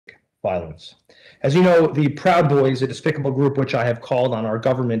violence. As you know, the Proud Boys, a despicable group which I have called on our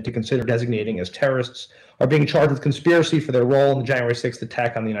government to consider designating as terrorists, are being charged with conspiracy for their role in the January 6th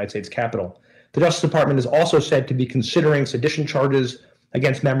attack on the United States Capitol. The Justice Department is also said to be considering sedition charges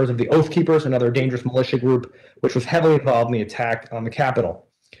against members of the Oath Keepers, another dangerous militia group which was heavily involved in the attack on the Capitol.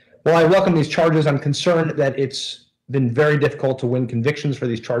 While I welcome these charges, I'm concerned that it's been very difficult to win convictions for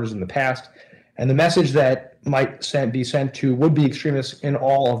these charges in the past, and the message that might be sent to would-be extremists in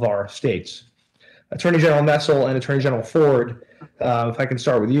all of our states. Attorney General Nessel and Attorney General Ford, if I can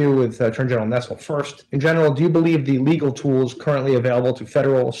start with you, with Attorney General Nessel first. In general, do you believe the legal tools currently available to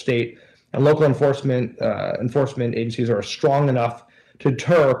federal, state, and local enforcement agencies are strong enough to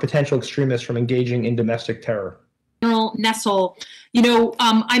deter potential extremists from engaging in domestic terror? General Nessel,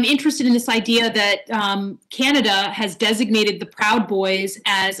 I'm interested in this idea that Canada has designated the Proud Boys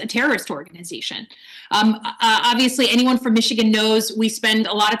as a terrorist organization. Obviously, anyone from Michigan knows we spend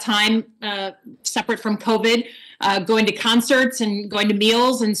a lot of time separate from COVID going to concerts and going to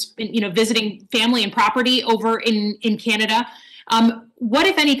meals and visiting family and property over in Canada. What,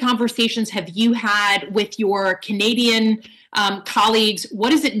 if any, conversations have you had with your Canadian colleagues? What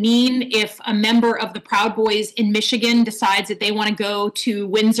does it mean if a member of the Proud Boys in Michigan decides that they want to go to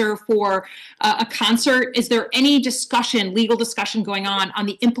Windsor for a concert? Is there any discussion, legal discussion going on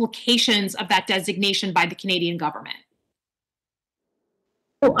the implications of that designation by the Canadian government?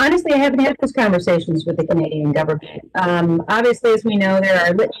 Well, honestly, I haven't had those conversations with the Canadian government. Obviously, as we know, there are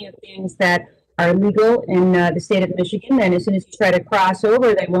a litany of things that are legal in the state of Michigan, and as soon as you try to cross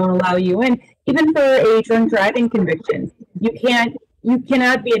over, they won't allow you in. Even for a drunk driving conviction, you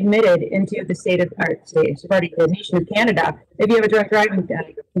cannot be admitted into the state of the nation of Canada if you have a drunk driving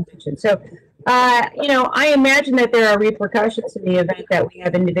conviction. So, I imagine that there are repercussions in the event that we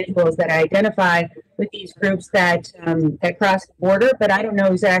have individuals that identify with these groups that cross the border, but I don't know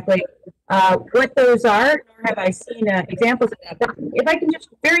exactly what those are, nor have I seen examples of that. But if I can just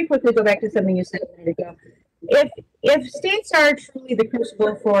very quickly go back to something you said a minute ago, if states are truly the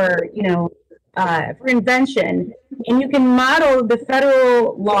crucible for invention, and you can model the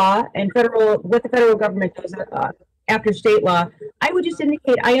federal law and what the federal government does after state law, I would just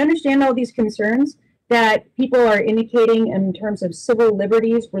indicate I understand all these concerns that people are indicating in terms of civil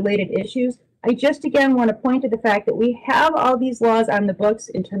liberties related issues. I just again want to point to the fact that we have all these laws on the books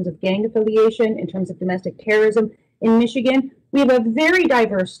in terms of gang affiliation, in terms of domestic terrorism in Michigan. We have a very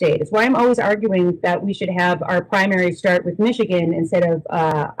diverse state. It's why I'm always arguing that we should have our primary start with Michigan instead of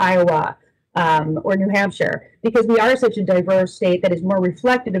Iowa or New Hampshire, because we are such a diverse state that is more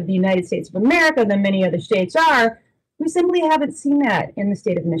reflective of the United States of America than many other states are. We simply haven't seen that in the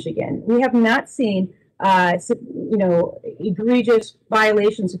state of Michigan. We have not seen, egregious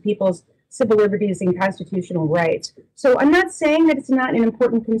violations of people's civil liberties and constitutional rights. So I'm not saying that it's not an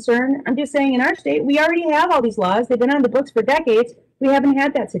important concern. I'm just saying in our state, we already have all these laws. They've been on the books for decades. We haven't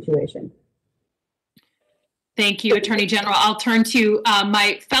had that situation. Thank you, Attorney General. I'll turn to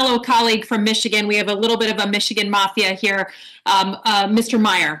my fellow colleague from Michigan. We have a little bit of a Michigan mafia here. Mr.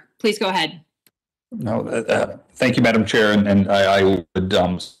 Meyer, please go ahead. No, thank you, Madam Chair, and I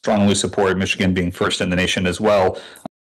would strongly support Michigan being first in the nation as well.